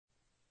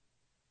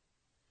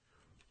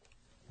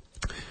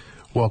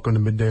Welcome to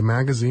Midday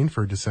Magazine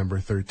for December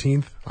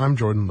 13th. I'm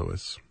Jordan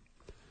Lewis.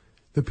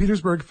 The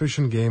Petersburg Fish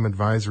and Game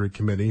Advisory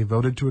Committee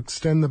voted to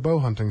extend the bow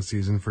hunting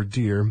season for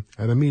deer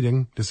at a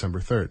meeting December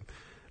 3rd.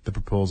 The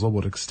proposal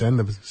would extend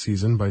the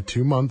season by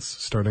 2 months,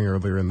 starting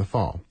earlier in the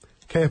fall.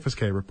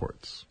 KFSK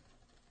reports.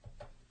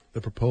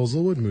 The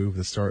proposal would move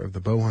the start of the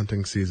bow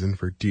hunting season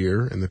for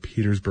deer in the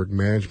Petersburg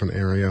management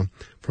area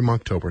from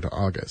October to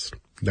August.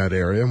 That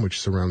area, which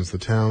surrounds the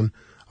town,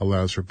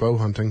 allows for bow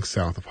hunting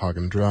south of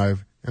Hagen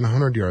Drive and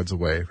 100 yards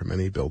away from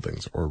any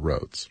buildings or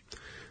roads.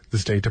 The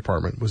State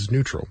Department was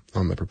neutral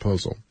on the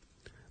proposal.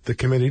 The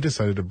committee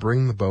decided to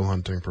bring the bow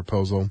hunting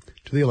proposal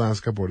to the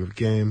Alaska Board of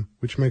Game,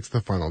 which makes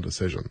the final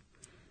decision.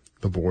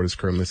 The board is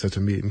currently set to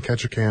meet in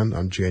Ketchikan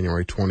on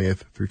January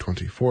 20th through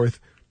 24th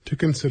to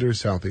consider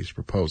southeast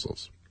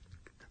proposals.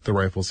 The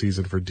rifle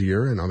season for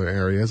deer in other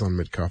areas on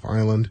Mitkoff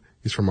Island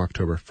is from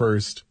October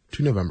 1st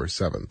to November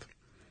 7th.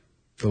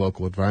 The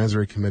local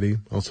advisory committee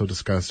also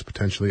discussed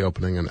potentially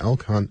opening an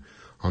elk hunt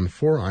on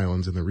 4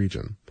 islands in the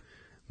region.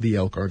 The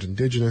elk aren't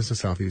indigenous to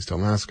southeast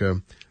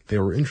Alaska. They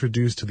were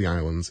introduced to the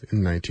islands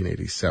in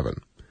 1987.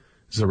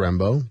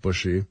 Zarembo,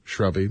 Bushy,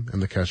 Shrubby, and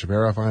the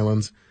Kashavarov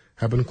Islands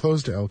have been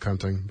closed to elk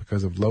hunting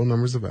because of low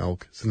numbers of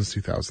elk since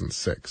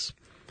 2006.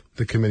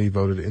 The committee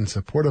voted in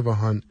support of a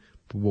hunt,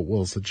 but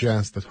will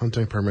suggest that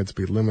hunting permits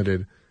be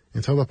limited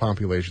until the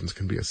populations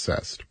can be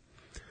assessed.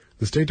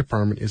 The State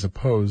Department is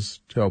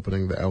opposed to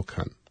opening the elk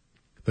hunt.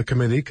 The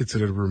committee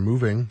considered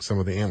removing some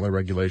of the antler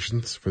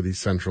regulations for the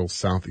central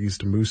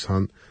southeast moose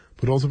hunt,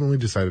 but ultimately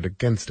decided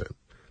against it.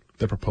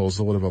 The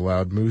proposal would have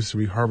allowed moose to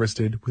be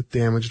harvested with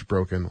damaged,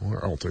 broken,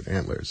 or altered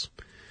antlers.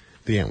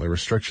 The antler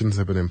restrictions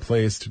have been in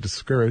place to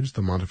discourage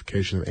the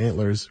modification of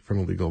antlers from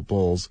illegal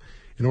bulls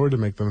in order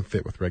to make them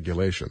fit with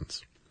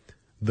regulations.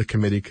 The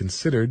committee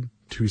considered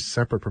 2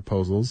 separate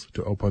proposals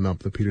to open up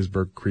the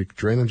Petersburg Creek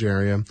drainage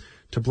area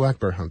to black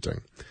bear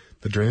hunting.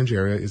 The drainage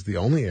area is the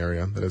only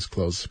area that is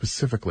closed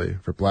specifically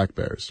for black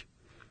bears.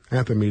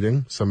 At the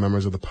meeting, some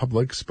members of the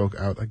public spoke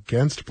out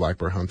against black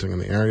bear hunting in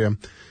the area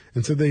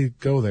and said they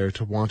go there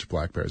to watch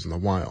black bears in the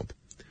wild.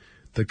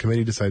 The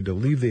committee decided to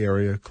leave the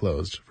area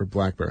closed for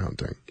black bear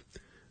hunting.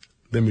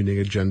 The meeting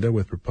agenda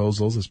with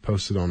proposals is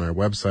posted on our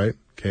website,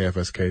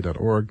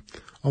 kfsk.org,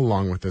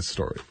 along with this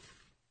story.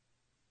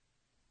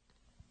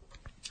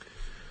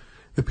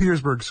 The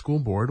Petersburg School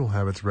Board will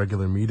have its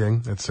regular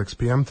meeting at 6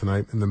 p.m.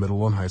 tonight in the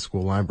middle and high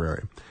school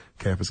library.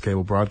 KFSK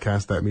will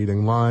broadcast that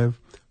meeting live.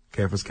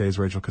 KFSK's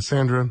Rachel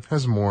Cassandra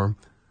has more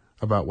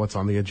about what's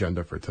on the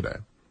agenda for today.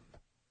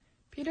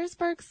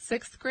 Petersburg's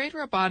 6th grade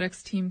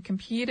robotics team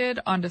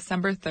competed on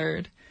December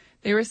 3rd.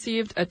 They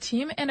received a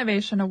Team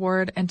Innovation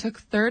Award and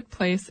took 3rd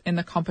place in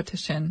the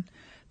competition.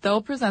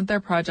 They'll present their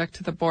project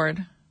to the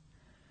board.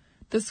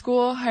 The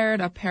school hired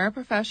a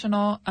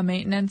paraprofessional, a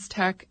maintenance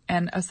tech,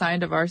 and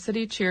assigned a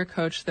varsity cheer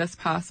coach this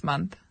past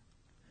month.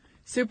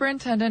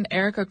 Superintendent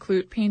Erica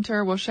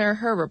Kloot-Painter will share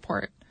her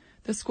report.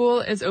 The school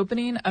is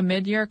opening a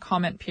mid-year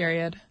comment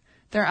period.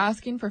 They're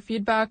asking for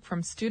feedback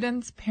from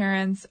students,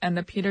 parents, and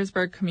the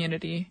Petersburg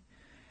community.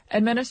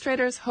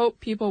 Administrators hope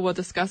people will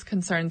discuss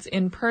concerns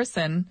in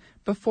person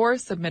before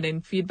submitting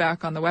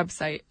feedback on the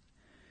website.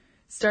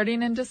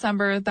 Starting in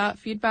December, that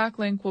feedback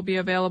link will be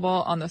available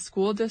on the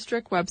school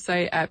district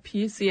website at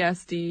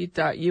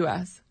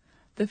pcsd.us.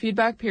 The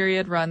feedback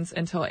period runs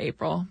until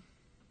April.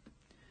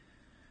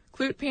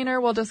 Kloot-Painter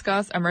will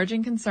discuss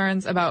emerging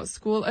concerns about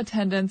school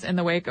attendance in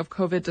the wake of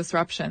COVID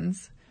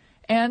disruptions,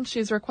 and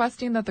she's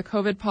requesting that the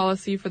COVID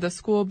policy for the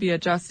school be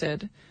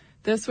adjusted.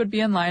 This would be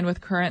in line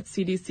with current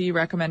CDC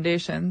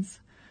recommendations.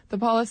 The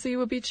policy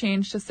would be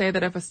changed to say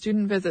that if a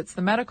student visits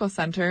the medical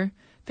center,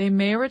 they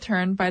may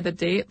return by the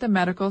date the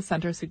medical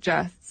center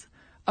suggests.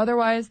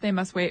 Otherwise, they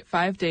must wait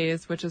 5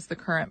 days, which is the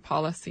current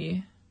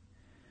policy.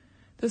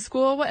 The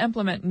school will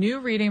implement new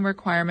reading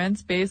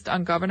requirements based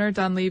on Governor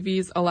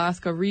Dunleavy's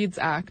Alaska Reads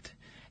Act.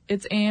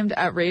 It's aimed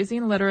at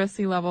raising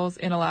literacy levels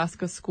in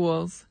Alaska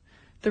schools.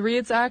 The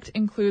Reads Act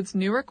includes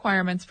new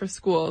requirements for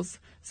schools,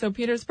 so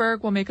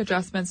Petersburg will make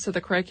adjustments to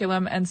the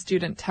curriculum and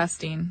student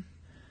testing.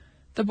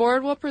 The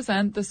board will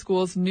present the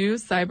school's new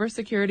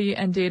cybersecurity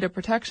and data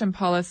protection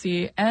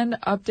policy and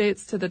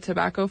updates to the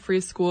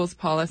tobacco-free schools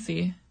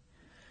policy.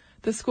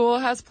 The school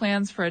has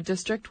plans for a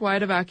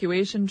district-wide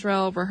evacuation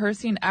drill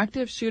rehearsing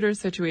active shooter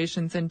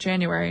situations in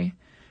January.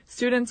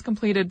 Students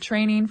completed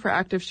training for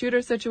active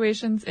shooter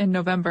situations in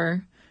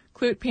November.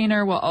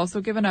 Kloot-Painter will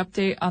also give an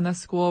update on the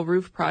school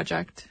roof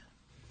project.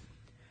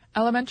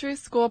 Elementary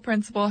school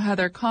principal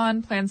Heather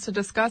Kahn plans to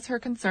discuss her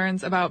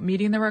concerns about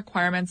meeting the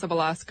requirements of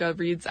Alaska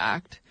Reads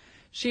Act.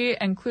 She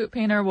and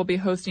Kloot-Painter will be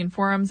hosting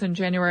forums in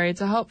January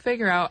to help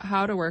figure out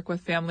how to work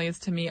with families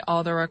to meet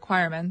all the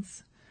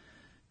requirements.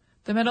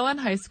 The middle and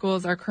high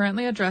schools are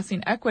currently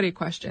addressing equity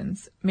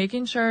questions,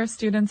 making sure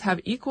students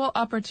have equal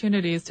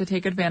opportunities to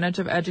take advantage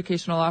of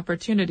educational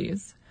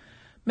opportunities.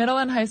 Middle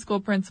and high school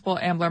principal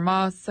Ambler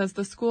Moss says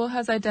the school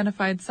has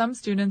identified some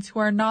students who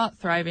are not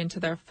thriving to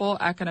their full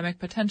academic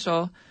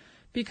potential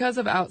because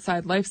of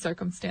outside life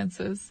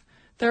circumstances.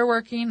 They're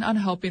working on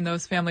helping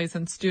those families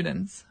and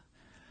students.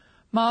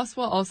 Moss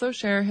will also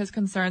share his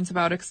concerns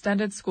about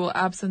extended school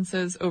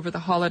absences over the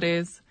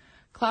holidays.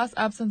 Class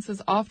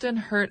absences often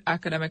hurt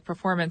academic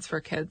performance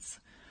for kids.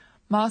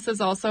 Moss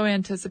is also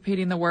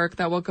anticipating the work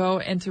that will go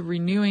into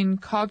renewing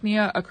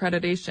Cognia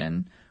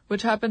accreditation,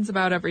 which happens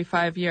about every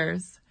 5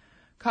 years.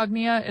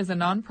 Cognia is a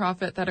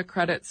nonprofit that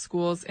accredits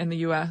schools in the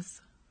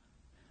U.S.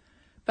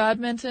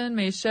 Badminton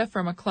may shift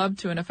from a club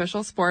to an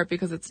official sport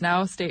because it's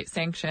now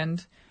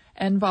state-sanctioned,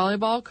 and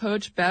volleyball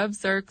coach Bev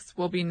Zirks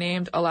will be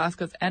named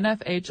Alaska's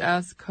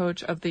NFHS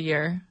Coach of the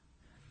Year.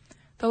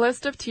 The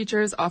list of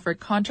teachers offered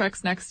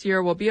contracts next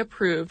year will be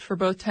approved for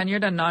both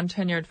tenured and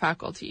non-tenured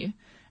faculty,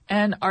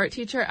 and art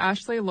teacher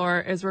Ashley Lohr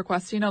is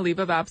requesting a leave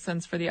of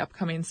absence for the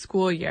upcoming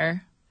school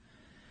year.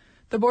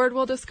 The board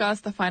will discuss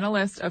the final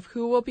list of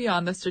who will be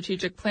on the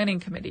Strategic Planning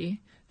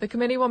Committee. The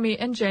committee will meet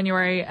in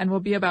January and will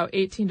be about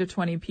 18 to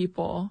 20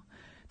 people.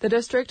 The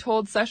district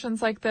holds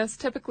sessions like this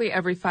typically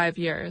every 5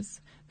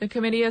 years. The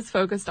committee is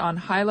focused on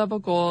high-level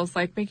goals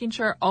like making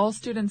sure all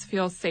students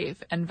feel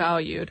safe and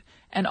valued,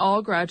 and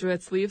all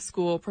graduates leave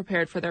school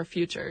prepared for their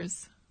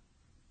futures.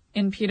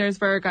 In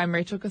Petersburg, I'm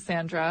Rachel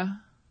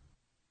Cassandra.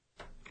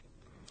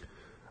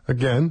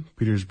 Again,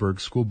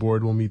 Petersburg School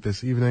Board will meet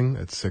this evening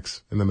at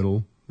 6 in the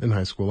middle in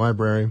High School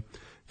Library.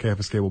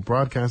 KFSK will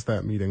broadcast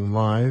that meeting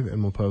live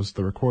and will post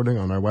the recording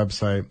on our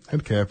website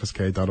at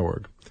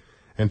kfsk.org.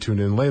 And tune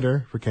in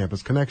later for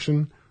Campus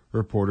Connection.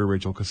 Reporter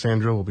Rachel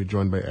Cassandra will be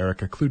joined by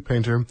Erica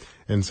Klutpainter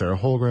and Sarah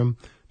Holgram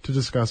to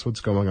discuss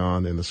what's going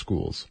on in the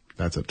schools.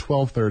 That's at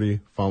 12:30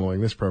 following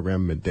this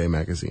program, Midday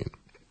Magazine.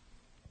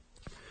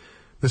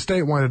 The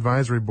Statewide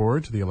Advisory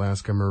Board to the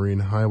Alaska Marine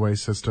Highway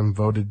System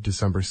voted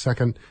December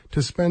 2nd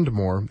to spend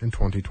more in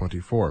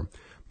 2024.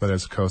 But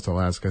as Coast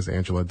Alaska's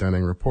Angela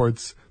Denning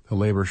reports, the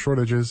labor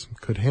shortages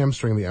could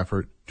hamstring the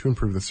effort to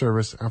improve the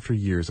service after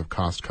years of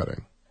cost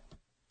cutting.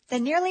 The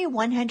nearly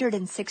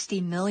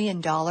 $160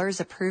 million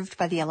approved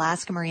by the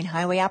Alaska Marine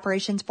Highway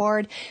Operations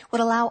Board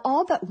would allow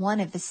all but one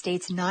of the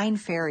state's 9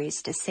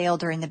 ferries to sail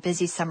during the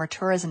busy summer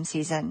tourism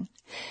season.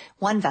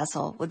 One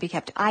vessel would be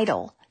kept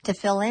idle to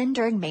fill in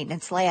during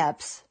maintenance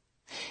layups.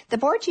 The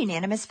board's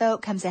unanimous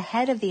vote comes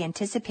ahead of the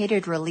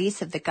anticipated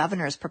release of the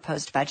governor's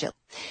proposed budget.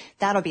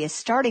 That'll be a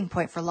starting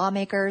point for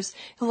lawmakers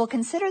who will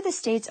consider the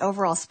state's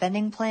overall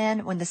spending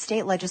plan when the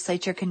state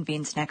legislature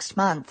convenes next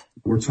month.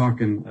 We're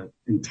talking an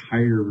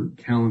entire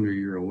calendar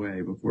year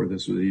away before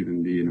this would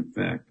even be in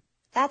effect.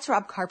 That's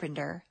Rob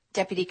Carpenter,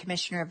 Deputy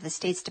Commissioner of the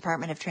state's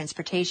Department of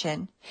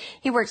Transportation.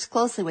 He works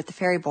closely with the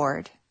Ferry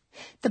Board.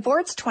 The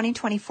board's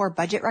 2024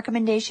 budget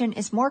recommendation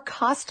is more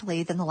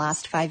costly than the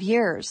last 5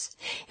 years.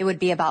 It would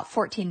be about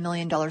 $14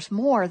 million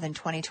more than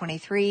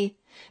 2023,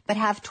 but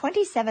have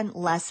 27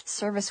 less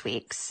service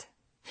weeks.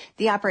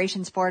 The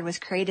Operations Board was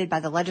created by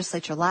the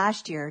legislature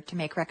last year to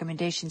make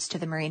recommendations to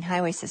the marine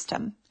highway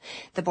system.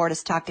 The board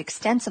has talked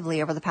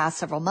extensively over the past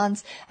several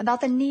months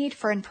about the need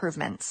for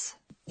improvements.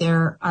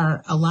 There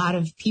are a lot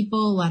of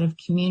people, a lot of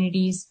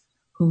communities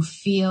who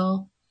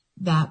feel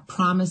that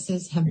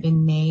promises have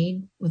been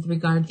made with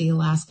regard to the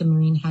Alaska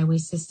Marine Highway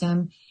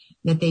System,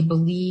 that they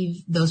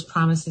believe those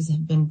promises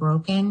have been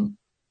broken.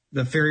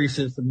 The ferry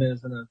system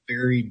is in a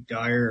very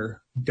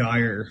dire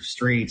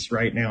straits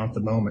right now at the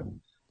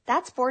moment.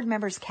 That's board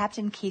members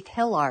Captain Keith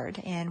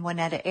Hillard and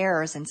Juanetta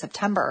Ayers in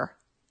September.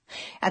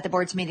 At the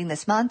board's meeting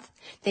this month,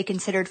 they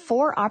considered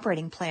 4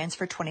 operating plans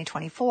for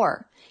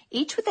 2024,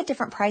 each with a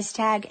different price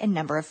tag and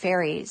number of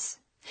ferries.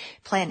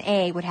 Plan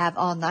A would have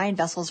all 9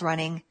 vessels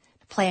running.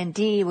 Plan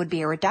D would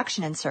be a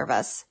reduction in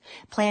service.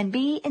 Plan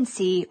B and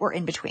C were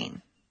in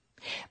between.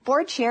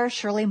 Board Chair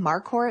Shirley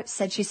Marquardt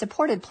said she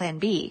supported Plan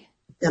B.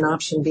 And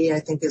option B, I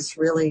think, is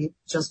really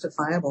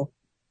justifiable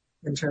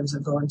in terms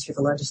of going to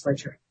the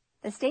legislature.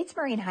 The state's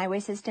marine highway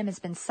system has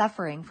been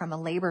suffering from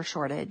a labor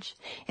shortage.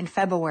 In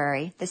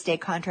February, the state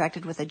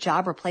contracted with a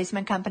job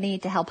replacement company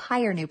to help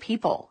hire new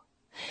people.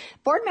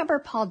 Board member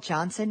Paul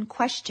Johnson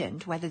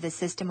questioned whether the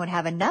system would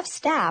have enough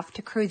staff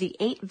to crew the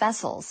 8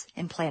 vessels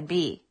in Plan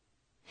B.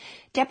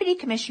 Deputy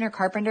Commissioner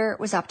Carpenter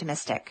was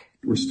optimistic.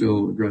 We're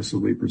still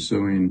aggressively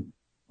pursuing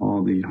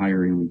all the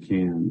hiring we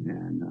can.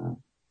 And,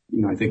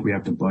 I think we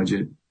have to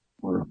budget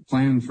or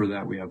plan for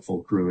that. We have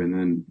full crew and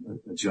then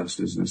adjust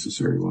as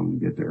necessary when we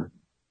get there.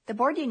 The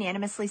board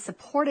unanimously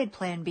supported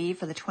Plan B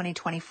for the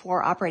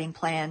 2024 operating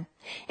plan.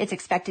 It's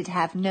expected to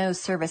have no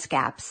service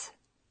gaps.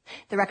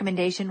 The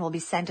recommendation will be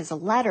sent as a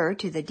letter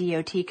to the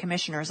DOT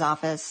Commissioner's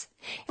office.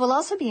 It will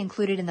also be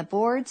included in the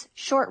board's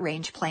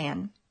short-range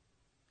plan.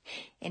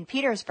 In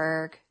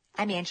Petersburg,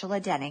 I'm Angela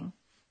Denning.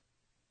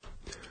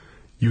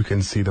 You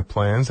can see the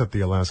plans that the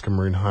Alaska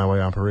Marine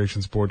Highway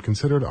Operations Board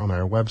considered on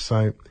our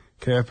website,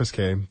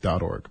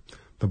 kfsk.org.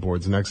 The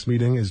board's next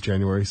meeting is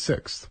January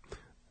 6th.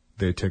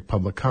 They take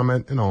public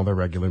comment in all their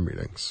regular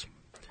meetings.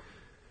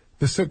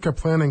 The Sitka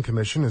Planning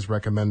Commission is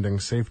recommending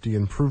safety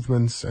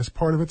improvements as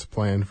part of its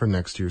plan for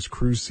next year's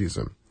cruise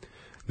season.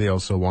 They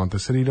also want the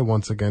city to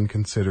once again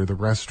consider the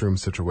restroom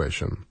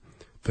situation.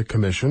 The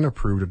commission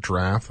approved a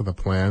draft of the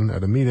plan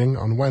at a meeting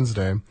on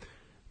Wednesday,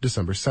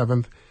 December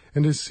 7th,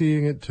 and is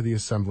seeing it to the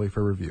Assembly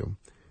for review.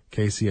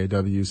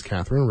 KCAW's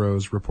Catherine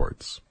Rose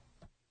reports.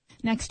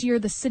 Next year,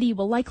 the city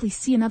will likely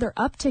see another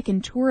uptick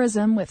in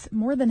tourism, with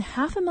more than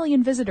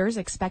 500,000 visitors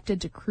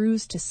expected to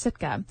cruise to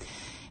Sitka.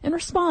 In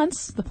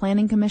response, the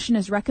Planning Commission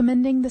is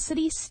recommending the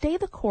city stay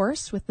the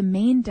course with the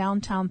main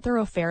downtown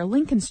thoroughfare,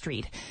 Lincoln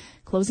Street,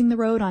 closing the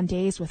road on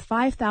days with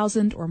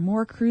 5,000 or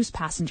more cruise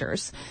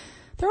passengers.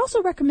 They're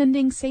also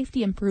recommending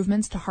safety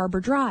improvements to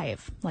Harbor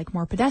Drive, like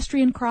more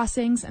pedestrian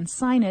crossings and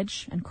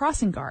signage and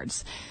crossing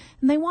guards.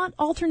 And they want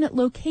alternate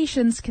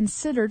locations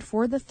considered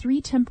for the 3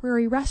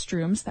 temporary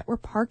restrooms that were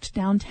parked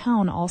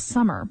downtown all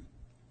summer.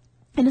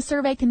 In a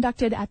survey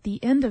conducted at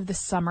the end of the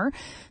summer,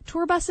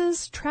 tour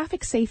buses,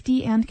 traffic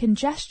safety, and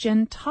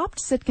congestion topped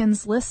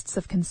Sitkans' lists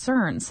of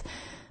concerns.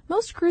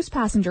 Most cruise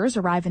passengers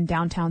arrive in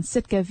downtown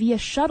Sitka via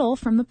shuttle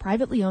from the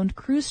privately owned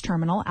cruise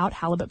terminal out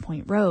Halibut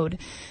Point Road.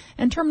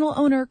 And terminal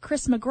owner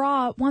Chris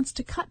McGraw wants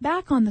to cut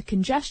back on the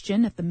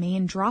congestion at the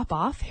main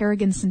drop-off,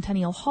 Harrigan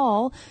Centennial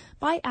Hall,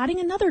 by adding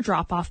another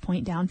drop-off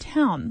point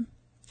downtown.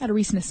 At a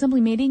recent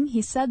assembly meeting,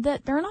 he said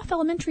that Baranof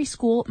Elementary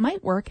School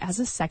might work as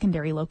a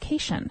secondary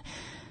location.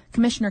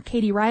 Commissioner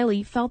Katie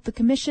Riley felt the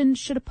commission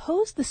should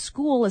oppose the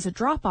school as a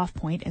drop-off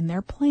point in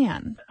their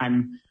plan.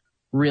 I'm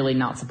really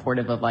not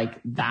supportive of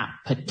that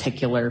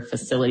particular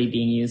facility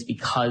being used,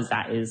 because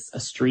that is a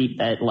street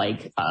that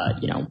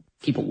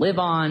people live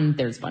on.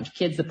 There's a bunch of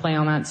kids that play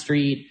on that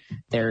street.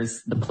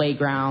 There's the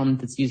playground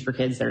that's used for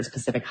kids. There's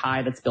Pacific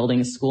High that's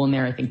building a school in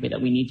there. I think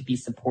that we need to be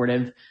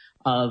supportive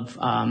of,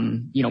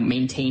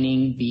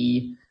 maintaining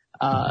the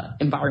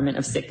environment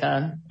of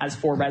Sitka as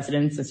for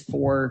residents, as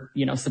for,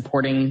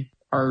 supporting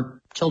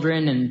our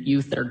children and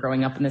youth that are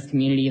growing up in this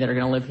community that are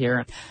going to live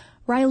here.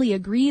 Riley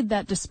agreed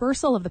that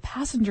dispersal of the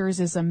passengers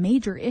is a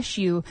major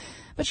issue,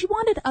 but she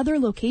wanted other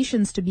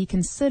locations to be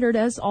considered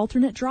as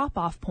alternate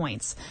drop-off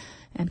points.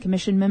 And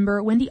Commission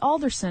member Wendy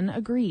Alderson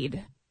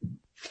agreed.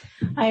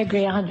 I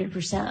agree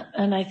 100%.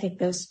 And I think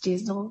those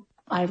diesel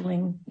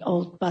idling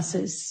old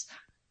buses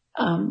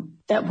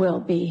that will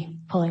be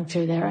pulling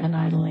through there and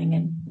idling,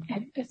 and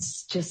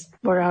it's just,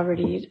 we're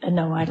already a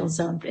no idle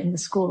zone in the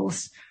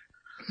schools.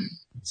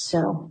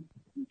 So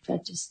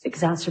that just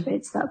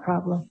exacerbates that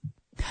problem.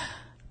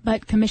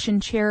 But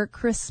Commission Chair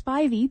Chris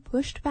Spivey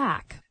pushed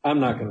back. I'm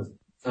not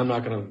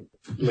gonna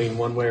lean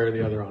one way or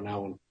the other on that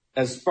one.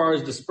 As far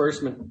as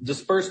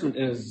disbursement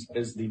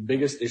is the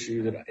biggest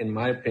issue that, in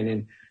my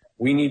opinion,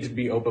 we need to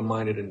be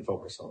open-minded and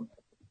focus on,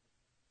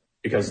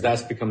 because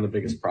that's become the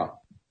biggest problem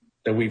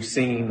that we've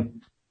seen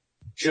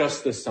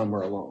just this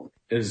summer alone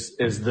is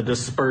the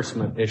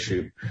disbursement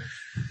issue.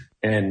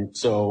 And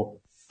so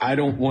I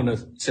don't want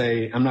to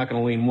say I'm not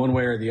going to lean one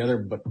way or the other,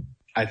 but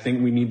I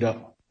think we need to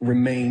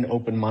remain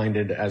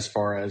open-minded as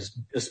far as,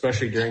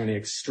 especially during the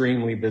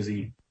extremely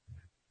busy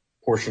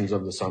portions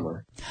of the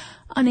summer.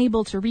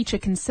 Unable to reach a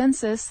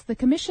consensus, the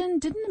commission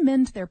didn't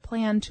amend their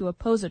plan to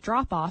oppose a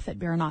drop-off at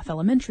Baranof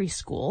Elementary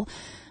School.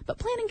 But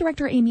Planning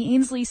Director Amy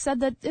Ainsley said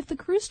that if the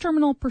cruise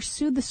terminal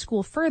pursued the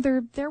school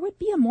further, there would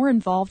be a more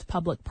involved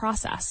public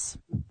process.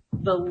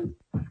 The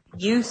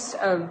use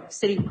of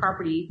city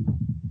property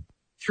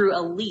through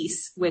a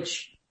lease,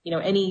 which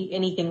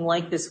anything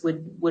like this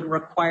would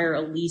require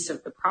a lease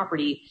of the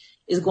property,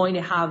 is going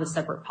to have a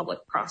separate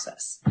public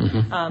process.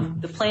 Mm-hmm.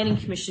 The Planning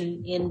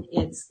Commission, in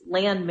its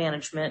land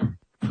management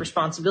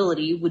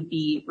responsibility, would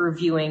be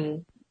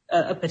reviewing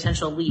a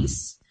potential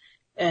lease.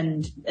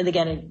 And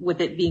again, with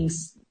it being,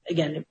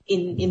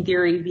 in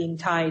theory, being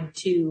tied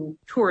to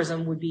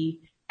tourism, would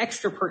be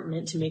extra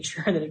pertinent to make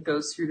sure that it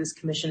goes through this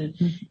commission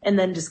and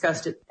then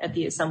discussed it at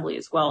the assembly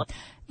as well.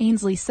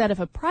 Ainsley said if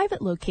a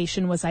private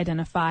location was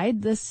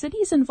identified, the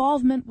city's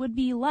involvement would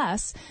be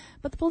less,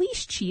 but the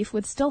police chief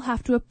would still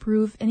have to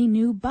approve any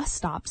new bus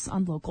stops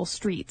on local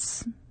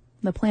streets.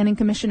 The Planning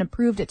Commission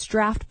approved its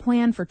draft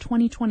plan for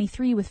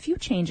 2023 with few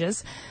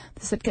changes.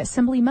 The Sitka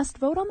Assembly must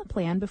vote on the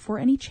plan before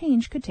any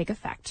change could take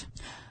effect.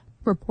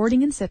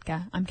 Reporting in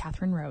Sitka, I'm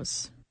Catherine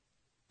Rose.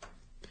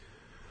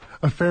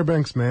 A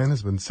Fairbanks man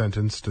has been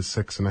sentenced to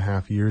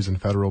 6.5 years in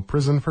federal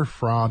prison for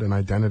fraud and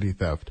identity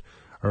theft.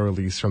 A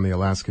release from the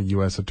Alaska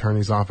U.S.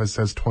 Attorney's Office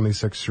says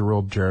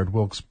 26-year-old Jared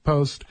Wilkes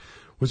Post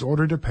was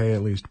ordered to pay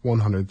at least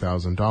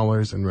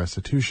 $100,000 in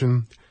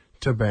restitution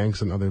to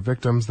banks and other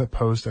victims that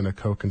Post and a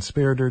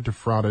co-conspirator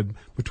defrauded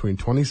between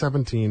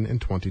 2017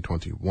 and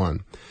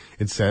 2021.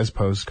 It says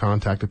Post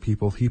contacted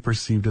people he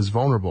perceived as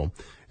vulnerable,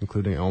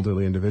 including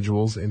elderly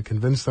individuals, and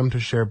convinced them to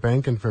share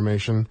bank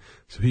information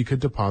so he could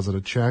deposit a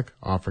check,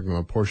 offering them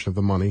a portion of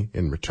the money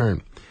in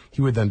return.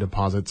 He would then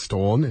deposit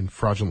stolen and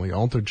fraudulently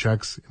altered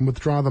checks and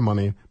withdraw the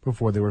money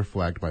before they were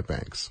flagged by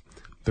banks.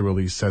 The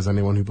release says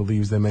anyone who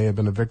believes they may have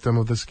been a victim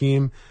of the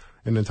scheme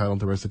and entitled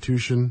to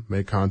restitution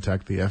may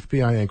contact the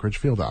FBI Anchorage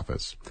field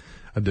office.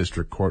 A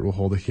district court will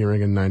hold a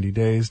hearing in 90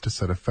 days to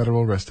set a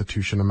federal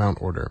restitution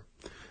amount order.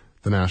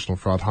 The National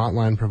Fraud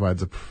Hotline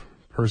provides a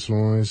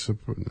personalized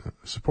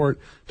support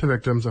to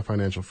victims of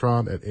financial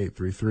fraud at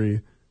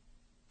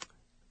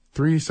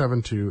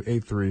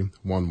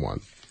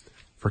 833-372-8311.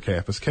 For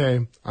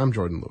KFSK, I'm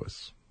Jordan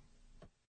Lewis.